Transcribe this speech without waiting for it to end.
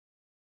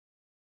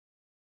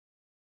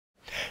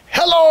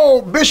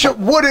Hello, Bishop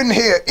Wooden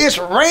here. It's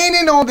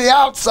raining on the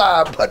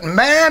outside, but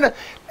man,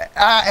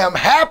 I am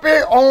happy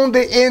on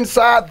the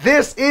inside.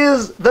 This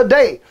is the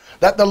day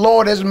that the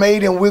Lord has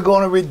made, and we're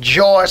going to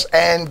rejoice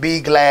and be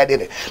glad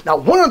in it. Now,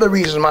 one of the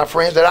reasons, my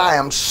friends, that I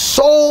am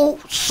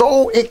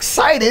so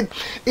excited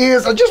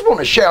is I just want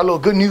to share a little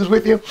good news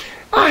with you.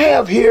 I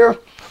have here,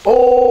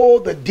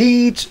 the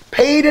deeds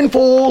paid in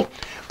full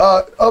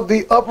of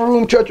the Upper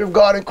Room Church of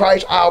God in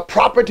Christ, our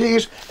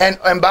properties,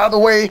 and by the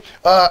way,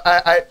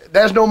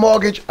 there's no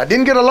mortgage. I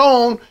didn't get a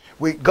loan.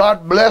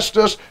 God blessed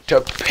us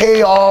to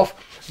pay off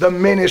the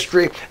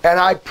ministry, and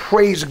I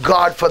praise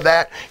God for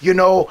that. You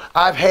know,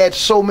 I've had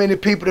so many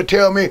people to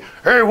tell me,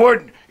 hey,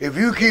 Wooden, if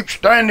you keep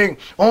standing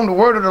on the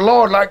word of the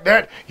Lord like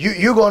that,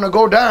 you're going to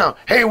go down.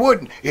 Hey,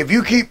 Wooden, if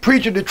you keep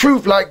preaching the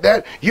truth like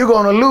that, you're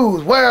going to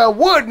lose. Well,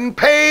 Wooden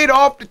paid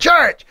off the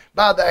church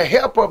by the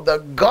help of the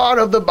God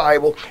of the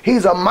Bible.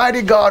 He's a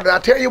mighty God. And I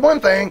tell you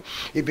one thing,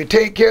 if you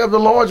take care of the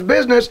Lord's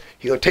business,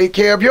 he'll take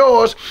care of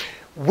yours.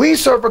 We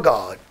serve a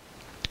God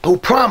who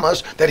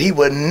promised that he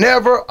would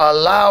never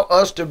allow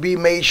us to be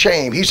made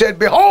shame. He said,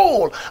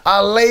 behold,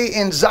 I lay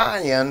in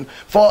Zion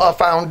for a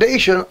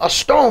foundation, a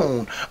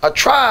stone, a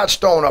tried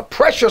stone, a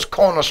precious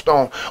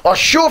cornerstone, a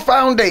sure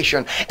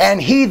foundation,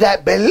 and he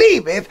that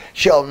believeth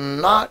shall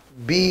not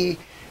be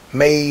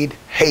made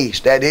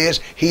haste. That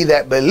is, he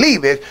that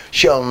believeth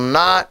shall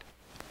not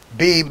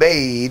be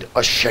made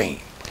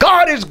ashamed.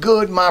 God is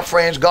good, my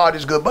friends. God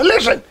is good. But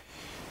listen,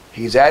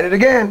 he's at it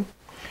again.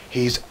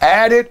 He's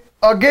at it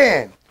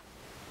again.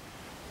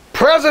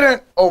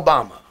 President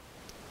Obama,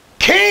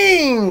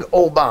 King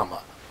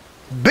Obama,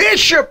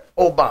 Bishop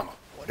Obama,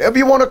 whatever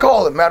you want to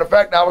call it. Matter of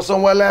fact, I was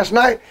somewhere last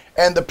night,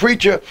 and the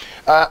preacher,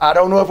 I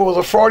don't know if it was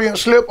a Freudian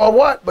slip or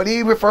what, but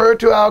he referred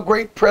to our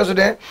great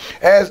president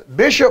as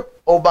Bishop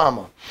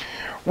Obama.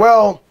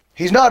 Well,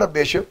 he's not a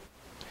bishop,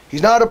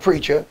 he's not a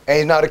preacher, and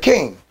he's not a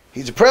king.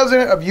 He's the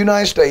president of the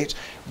United States,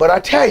 but I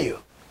tell you,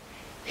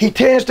 he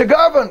tends to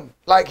govern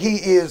like he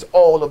is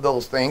all of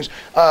those things,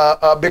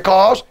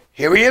 because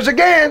here he is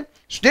again,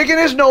 sticking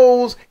his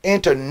nose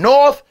into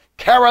North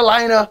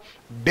Carolina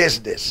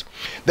business.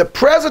 The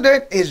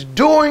president is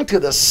doing to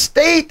the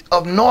state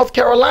of North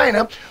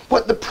Carolina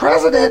what the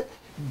president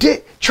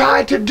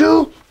tried to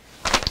do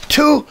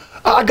to,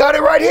 I got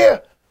it right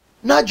here,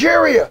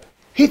 Nigeria.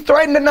 He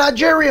threatened the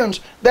Nigerians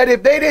that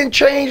if they didn't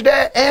change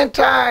that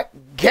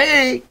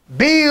anti-gay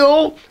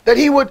bill, that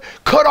he would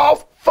cut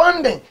off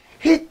funding.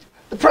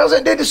 The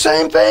president did the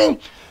same thing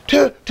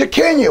to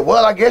Kenya.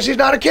 Well, I guess he's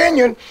not a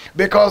Kenyan,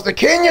 because the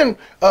Kenyan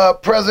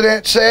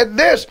president said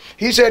this.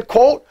 He said,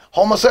 quote,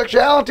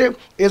 homosexuality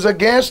is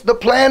against the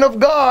plan of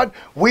God.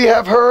 We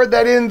have heard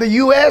that in the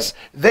U.S.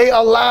 they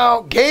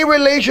allow gay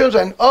relations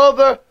and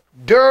other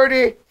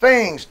dirty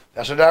things.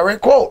 That's a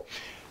direct quote.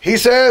 He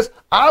says,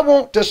 I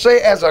want to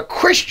say, as a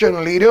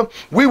Christian leader,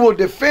 we will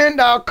defend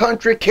our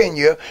country,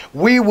 Kenya.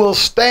 We will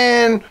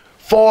stand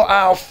for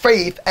our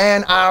faith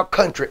and our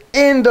country.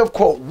 End of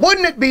quote.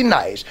 Wouldn't it be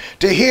nice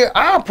to hear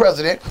our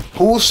president,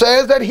 who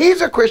says that he's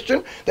a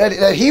Christian,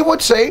 that he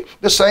would say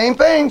the same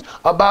things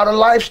about a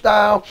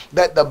lifestyle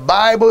that the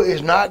Bible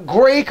is not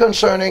gray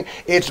concerning,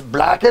 it's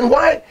black and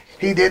white.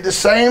 He did the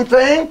same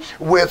thing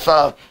with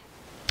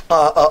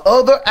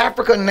other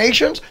African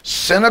nations,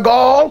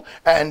 Senegal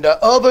and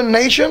other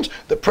nations.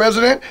 The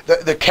president,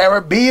 the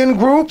Caribbean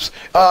groups,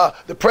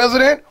 the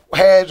president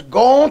has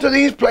gone to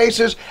these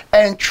places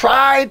and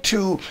tried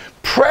to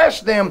press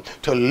them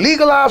to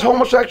legalize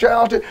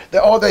homosexuality,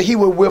 or that he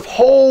would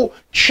withhold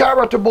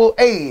charitable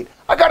aid.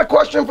 I got a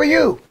question for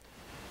you.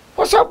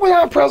 What's up with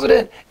our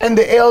president and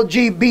the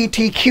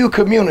LGBTQ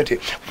community?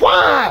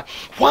 Why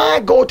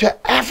go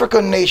to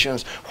African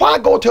nations? Why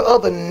go to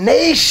other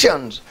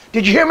nations?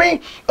 Did you hear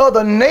me?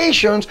 Other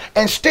nations,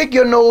 and stick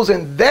your nose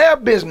in their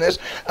business.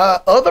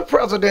 Other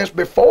presidents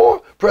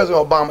before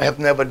President Obama have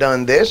never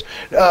done this.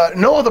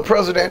 No other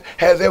president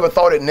has ever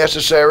thought it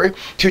necessary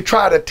to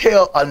try to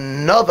tell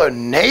another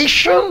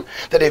nation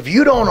that if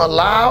you don't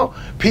allow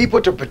people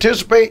to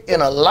participate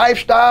in a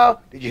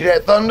lifestyle, did you hear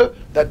that thunder?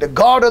 That the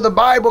God of the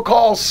Bible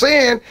calls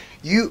sin,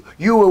 you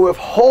will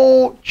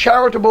withhold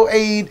charitable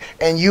aid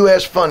and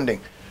U.S.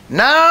 funding.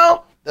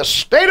 Now, the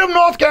state of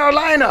North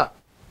Carolina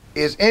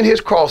is in his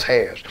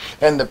crosshairs,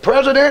 and the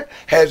president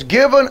has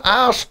given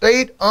our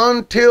state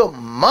until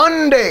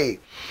Monday,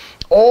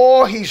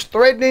 or he's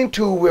threatening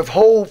to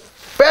withhold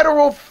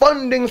federal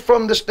fundings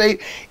from the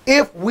state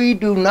if we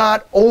do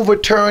not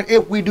overturn,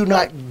 if we do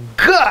not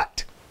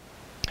gut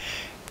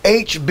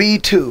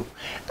HB 2,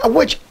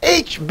 which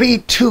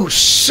HB 2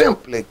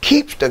 simply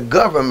keeps the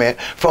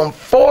government from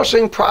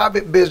forcing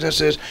private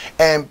businesses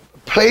and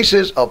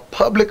places of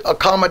public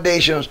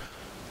accommodations,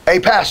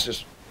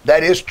 pastors,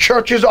 that is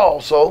churches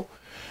also,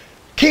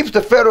 keeps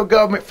the federal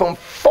government from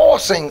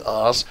forcing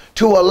us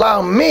to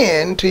allow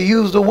men to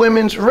use the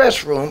women's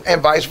restroom and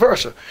vice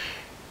versa.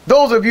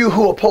 Those of you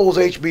who oppose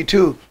HB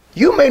 2,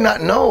 you may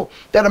not know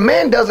that a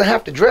man doesn't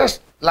have to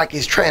dress like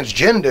he's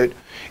transgendered.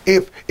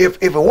 If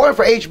it weren't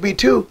for HB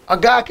 2, a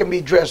guy can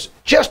be dressed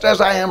just as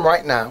I am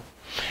right now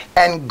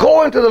and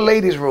go into the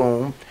ladies'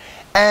 room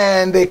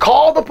and they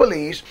call the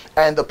police,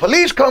 and the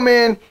police come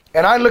in,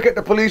 and I look at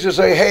the police and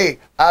say, hey,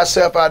 I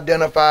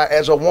self-identify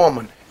as a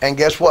woman, and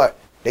guess what?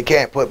 They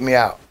can't put me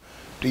out.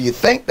 Do you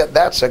think that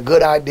that's a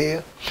good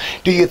idea?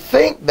 Do you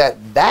think that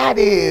that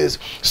is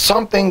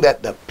something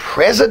that the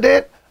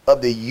President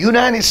of the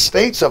United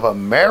States of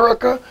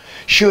America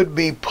should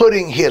be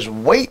putting his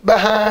weight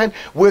behind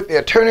with the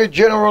Attorney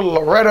General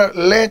Loretta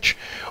Lynch?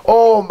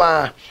 Oh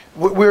my,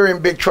 we're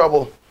in big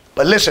trouble.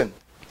 But listen,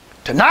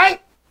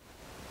 tonight,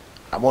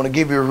 I want to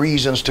give you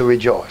reasons to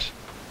rejoice.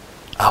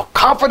 Our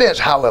confidence,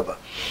 however,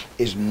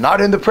 is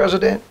not in the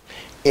president.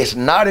 It's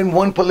not in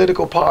one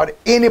political party,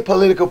 any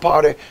political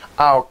party.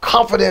 Our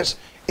confidence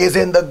is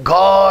in the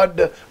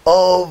God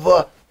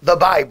of the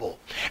Bible.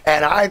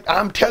 And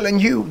I'm telling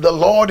you, the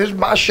Lord is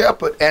my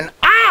shepherd, and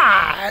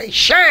I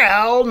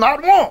shall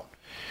not want.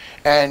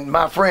 And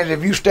my friends,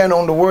 if you stand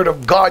on the word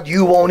of God,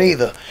 you won't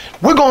either.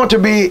 We're going to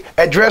be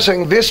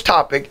addressing this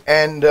topic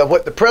and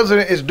what the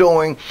president is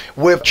doing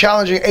with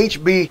challenging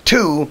HB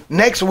 2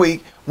 next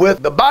week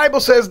with the Bible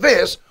says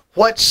this,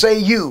 what say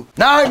you?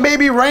 Now, it may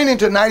be raining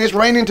tonight. It's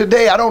raining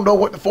today. I don't know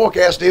what the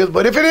forecast is,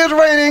 but if it is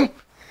raining,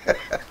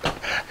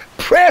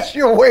 press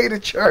your way to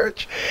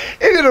church.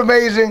 Isn't it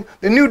amazing?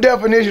 The new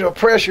definition of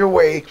press your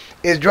way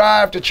is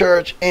drive to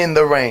church in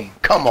the rain.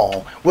 Come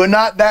on. We're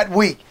not that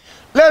weak.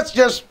 Let's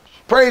just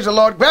praise the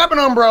Lord. Grab an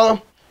umbrella.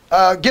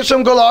 Get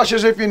some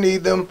galoshes if you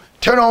need them.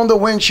 Turn on the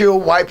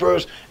windshield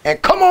wipers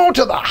and come on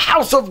to the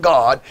house of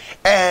God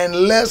and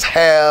let's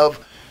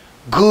have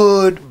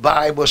good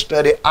Bible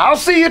study. I'll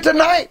see you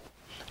tonight.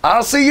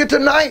 I'll see you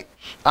tonight.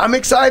 I'm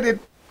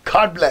excited.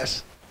 God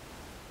bless.